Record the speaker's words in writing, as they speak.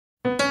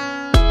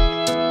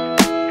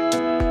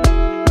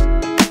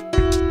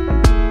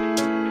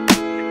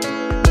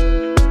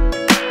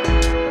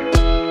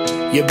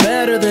You're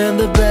better than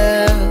the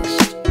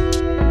best.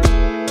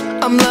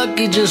 I'm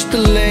lucky just to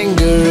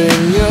linger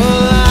in your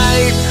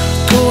light.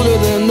 Cooler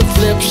than the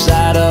flip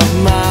side of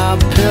my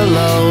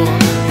pillow.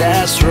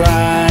 That's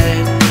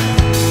right.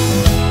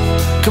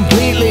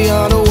 Completely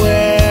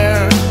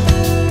unaware.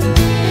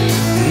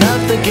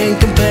 Nothing can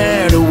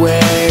compare to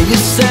where you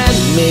send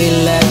me.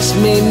 Lets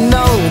me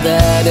know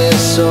that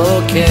it's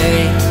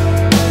okay.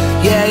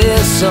 Yeah,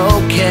 it's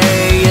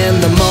okay.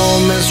 In the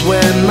moments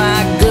when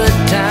my good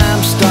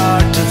times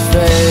start to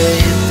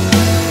fade,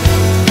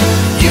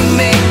 you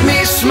make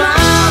me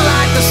smile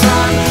like the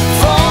sun,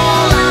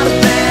 fall out of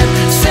bed,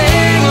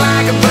 sing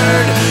like a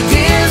bird,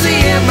 dizzy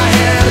in my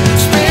head,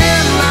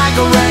 spin like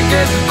a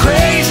record,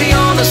 crazy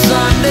on a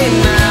Sunday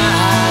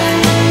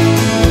night.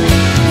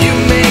 You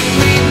make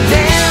me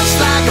dance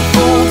like a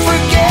fool,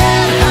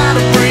 forget how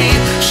to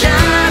breathe,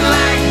 shine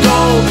like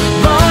gold,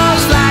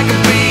 buzz like a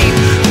bee.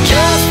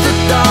 Just the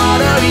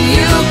thought of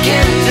you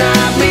can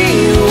drive me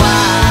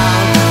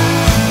wild.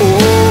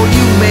 Oh,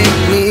 you make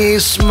me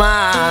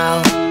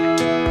smile.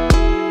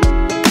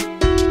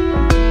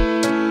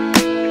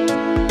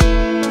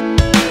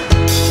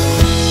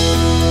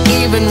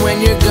 Even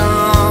when you're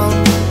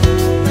gone,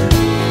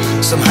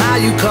 somehow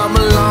you come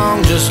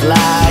along just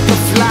like a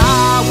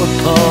flower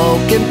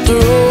poking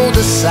through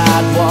the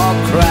sidewalk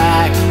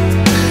crack.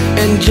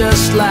 And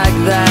just like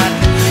that,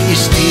 you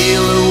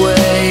steal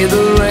away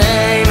the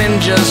rain.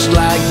 And just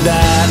like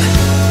that,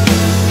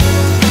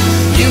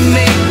 you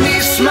make me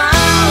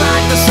smile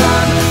like the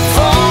sun,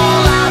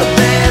 fall out of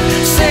bed,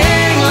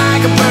 sing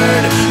like a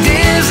bird,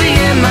 dizzy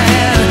in my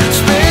head,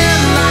 spin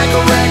like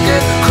a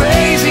record,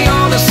 crazy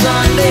on a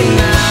Sunday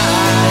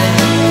night.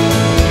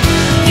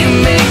 You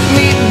make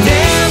me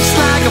dance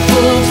like a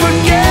fool,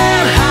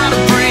 forget how to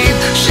breathe,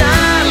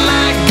 shine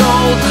like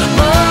gold,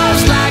 buzz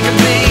like a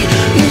bee.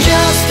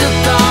 Just the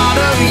thought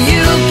of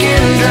you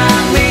can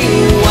drive me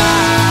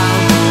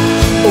wild.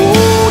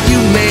 Oh, you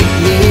make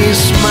me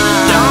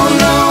smile. Don't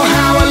know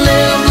how I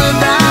live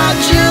without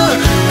you,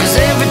 'cause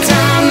every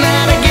time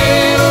that I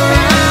get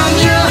around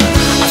you,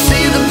 I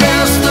see the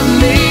best of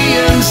me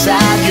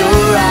inside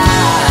your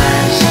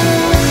eyes.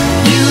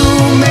 You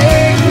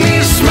make me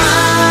smile.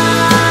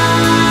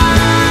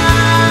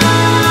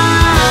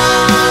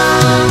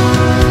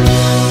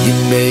 You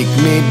make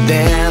me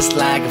dance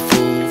like a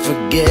fool,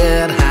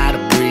 forget how to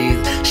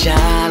breathe,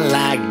 shine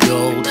like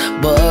gold,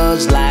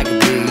 buzz like a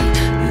bee.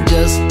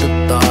 Just the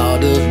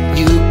thought of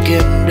you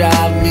can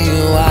drive me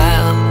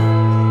wild.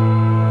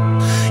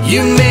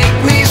 You make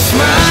me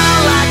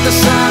smile like the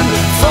sun,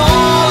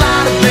 fall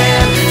out of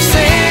bed,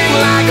 sing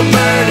like a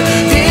bird,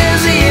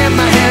 dizzy in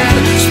my head,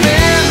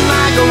 spin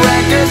like a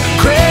record,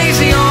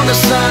 crazy on a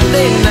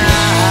Sunday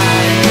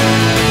night.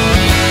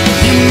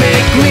 You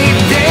make me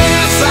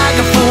dance like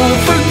a fool,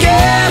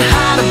 forget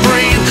how to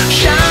breathe,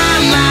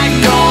 shine like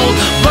gold,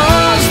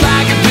 buzz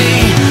like a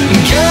bee.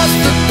 Just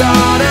the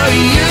thought of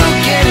you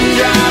can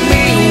drive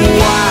me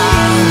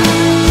wild.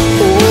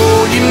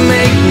 Oh, you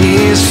make me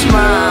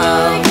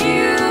smile.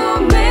 You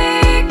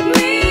make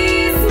me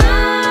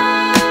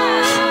smile.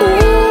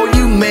 Oh,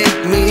 you make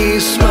me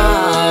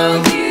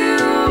smile. You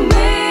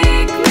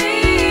make me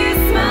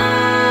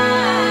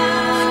smile.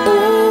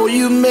 Oh,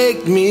 you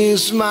make me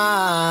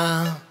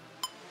smile.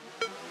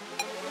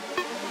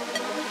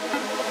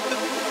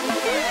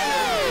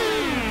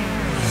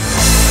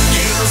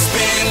 You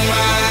spin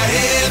my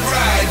head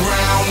right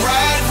round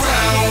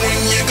when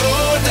you go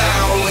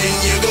down, when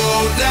you go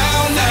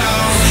down,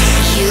 down.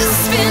 You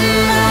spin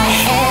my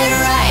head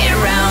right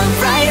around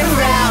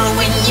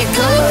when you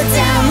go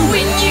down,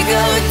 when you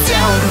go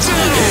down,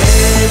 down.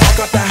 Hey, walk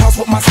out the house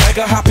with my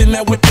swagger, hop in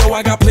that window,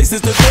 I got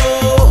places to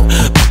go.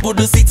 People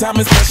to see, time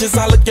is precious,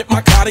 I look at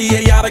my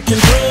Cartier out of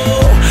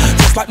control.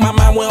 Just like my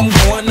mind where I'm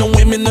going, the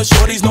women, the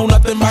shorties know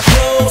nothing but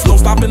clothes. No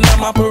stopping at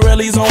my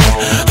Pirelli's on,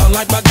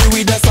 unlike my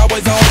jewelry that's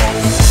always on.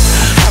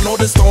 I know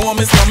the storm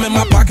is coming,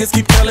 my pockets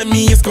keep telling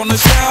me it's gonna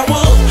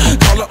shower.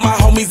 Call up my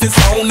homies, it's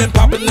on and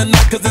popping the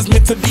night, 'cause it's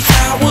meant to be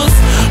ours.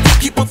 We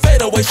keep a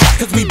fadeaway shot,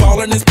 'cause we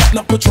ballin' this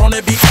platinum Patron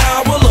every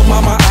hour. Look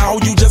mama, ow,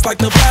 you just like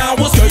the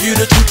flowers. Girl, you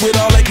the truth with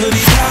all that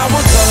goody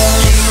power.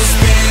 You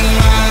spin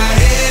my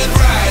head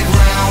right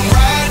round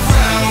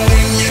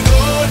when you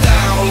go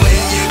down,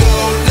 when you go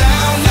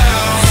down,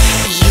 down.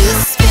 You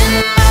spin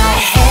my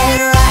head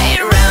right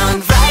around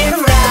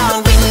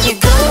when you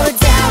go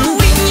down,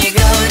 when you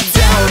go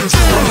down,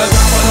 From the down.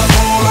 top of the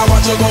pole, I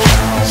watch her go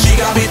down. She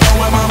got me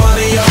throwing my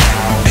money up.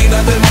 Ain't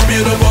nothing more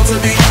beautiful to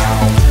be.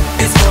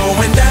 It's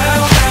going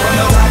down, down. From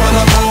the top of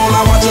the pole,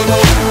 I watch her go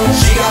down.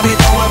 She got me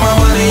throwing my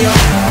money up.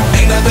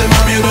 Ain't nothing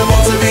more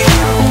beautiful to be.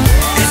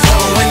 It's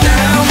going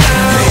down,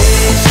 down.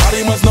 Hey,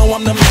 shawty must know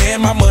I'm the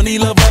man. My money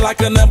lover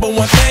like a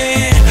 #1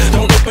 fan.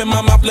 Don't open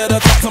my mouth, let her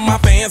talk to my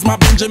fans. My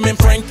Benjamin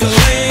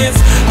Franklin's.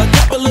 A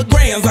couple of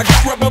grands, I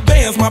got rubber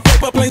bands. My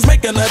paper planes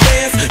making a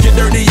dance. Get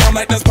dirty, I'm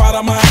like that's part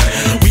of my.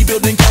 We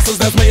building castles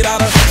that's made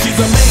out of. She's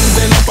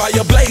amazing, I'm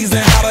fire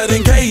blazing, hotter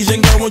than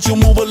Cajun. Girl, won't you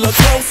move a little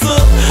closer?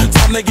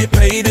 Time to get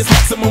paid, it's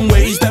maximum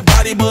wage. That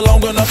body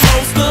belong on a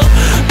poster.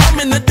 I'm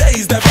in the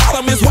days, that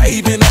bottom is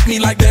waving. Up me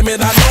like, damn it,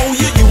 I know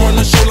you. You run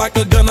the show like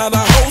a gun out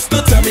of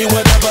holster. Tell me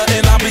whatever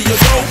and I'll be your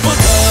gopher.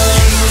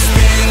 You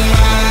spin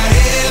my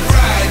head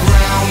right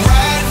round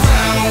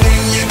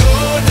when you go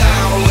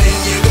down, when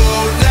you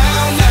go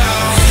down,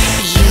 down.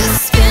 You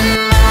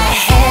spin my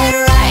head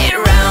right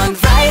round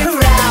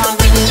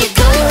when you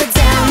go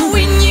down,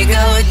 when you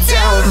go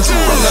down.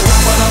 From the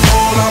top of the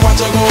pole, I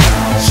watch her go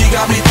down. She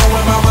got me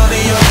throwing my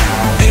money up.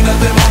 Ain't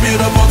nothing more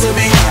beautiful to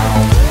me.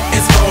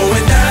 It's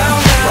going down,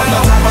 down. From the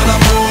top of the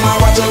pole, I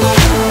watch her go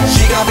down.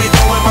 She got me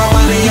throwing my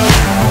money up.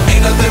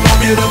 Ain't nothing more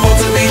beautiful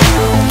to me.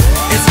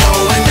 It's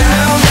going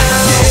down,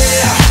 down.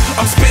 Yeah,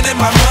 I'm spending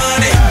my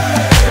money.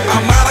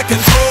 I'm out of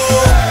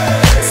control.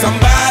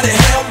 Somebody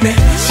help me.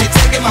 She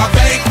taking my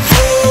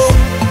bankroll,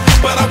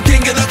 but I'm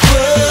king of the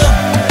club,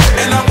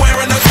 and I'm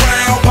wearing a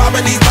crown,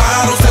 popping these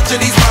bottles, touching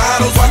these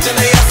bottles, watching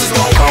the asses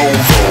go boom,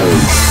 boom.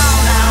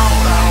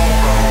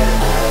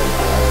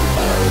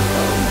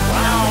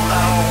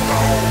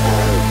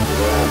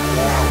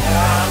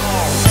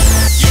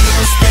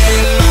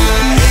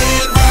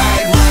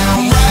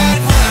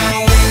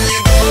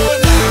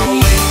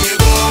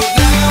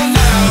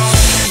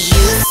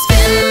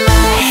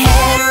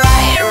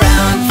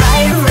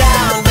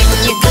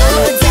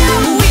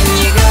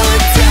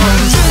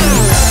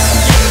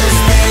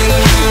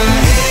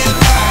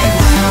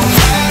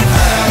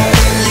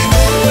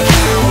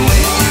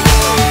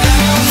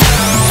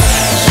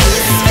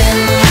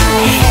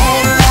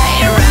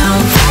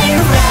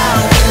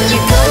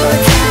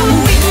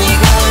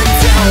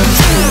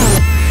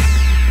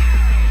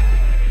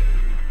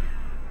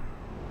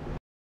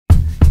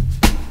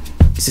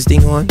 Is this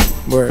thing on?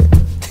 Word.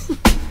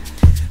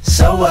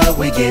 So what,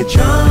 we get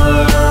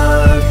drunk.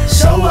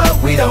 So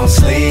what, we don't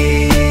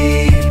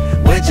sleep.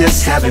 We're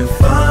just having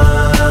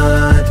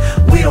fun.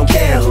 We don't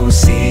care who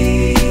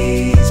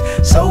sees.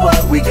 So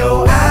what, we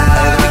go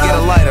out. Let me get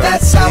a lighter.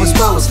 That's how it's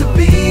supposed to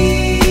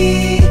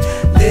be.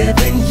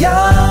 Living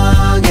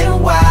young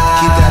and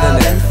wild. Keep that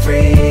in there. And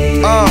free.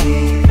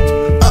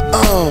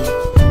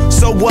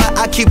 So what?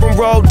 I keep them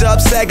rolled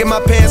up, sagging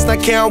my pants, not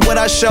caring what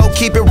I show.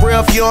 Keep it real,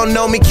 if you don't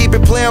know me, keep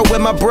it playing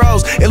with my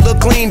bros. It look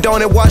clean,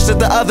 don't it? Watched it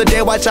the other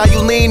day, watch how you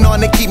lean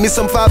on it. Keep me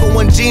some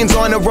 501 jeans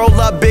on it, roll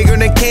up bigger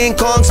than King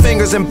Kong's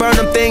fingers, and burn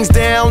them things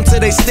down to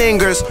they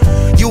stingers.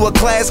 You a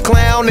class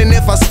clown, and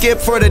if I skip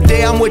for the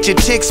day, I'm with your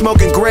chick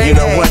smoking gray. You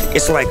know what?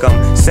 It's like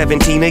I'm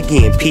 17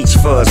 again, peach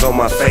fuzz on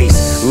my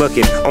face.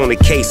 Looking on the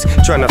case,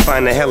 trying to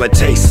find a hella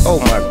taste. Oh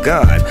my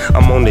God,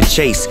 I'm on the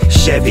chase.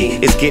 Chevy,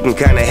 it's getting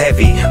kinda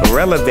heavy.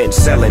 Irrelevant,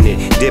 selling it,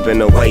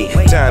 dipping away.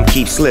 Time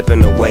keeps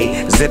slipping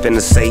away. Zipping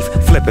the safe,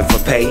 flipping for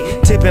pay.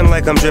 Tipping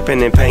like I'm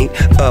dripping in paint.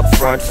 Up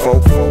front,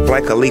 folk,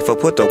 like a leaf,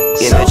 put the in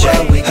the So J.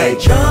 what, we get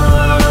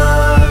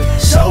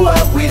drunk. So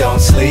what, we don't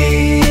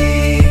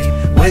sleep.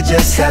 We're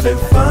just having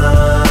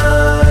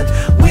fun.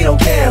 We don't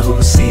care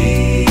who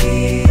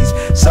sees.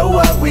 So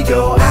what, we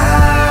go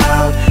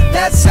out.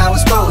 That's how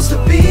it's supposed to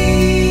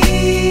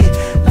be.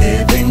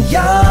 Living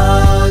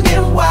young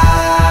and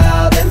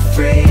wild and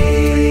free.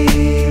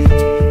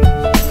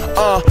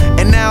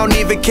 And I don't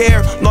even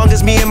care. Long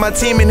as me and my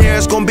team in here,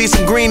 it's gonna be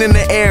some green in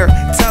the air.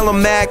 Tell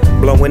 'em, Mac.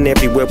 Blowing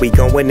everywhere we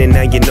going, and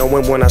now you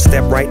knowin' when I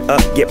step right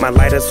up. Get my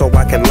lighter so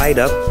I can light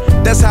up.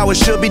 That's how it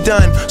should be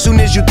done.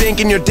 Soon as you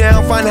thinking you're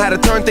down, find how to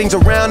turn things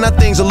around. Now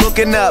things are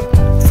looking up.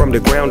 From the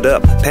ground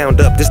up, pound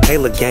up this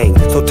Taylor gang.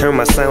 So turn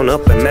my sound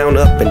up and mount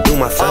up and do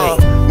my thing.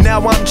 Now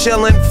I'm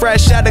chillin',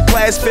 fresh out of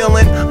class,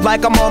 feeling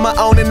like I'm on my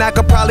own and I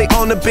could probably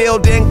own a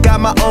building.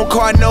 Got my own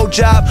car, no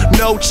job,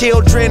 no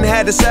children.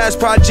 Had a size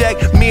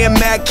project, me and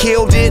Mac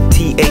killed it.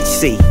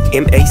 THC,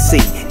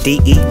 MAC,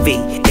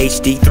 DEV,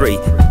 HD3.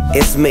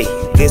 It's me,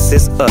 this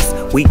is us.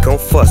 We gon'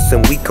 fuss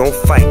and we gon'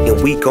 fight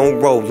and we gon'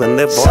 roll and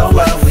live on. So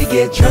what, we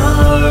get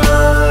drunk.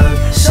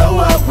 So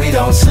what, we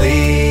don't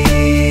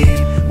sleep.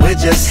 We're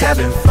just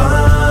having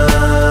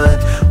fun.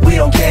 We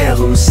don't care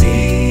who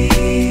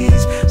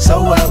sees.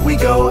 So what, we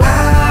go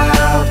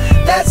out.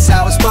 That's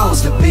how it's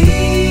supposed to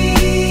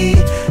be.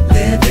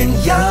 Living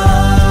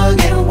young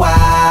and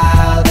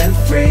wild and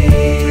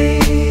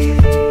free.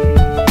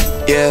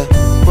 Yeah,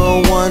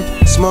 roll one,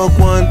 smoke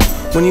one.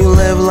 When you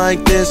live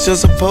like this, you're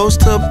supposed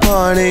to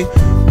party.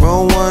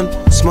 Roll one,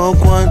 smoke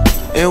one,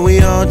 and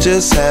we all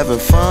just having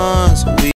fun. So we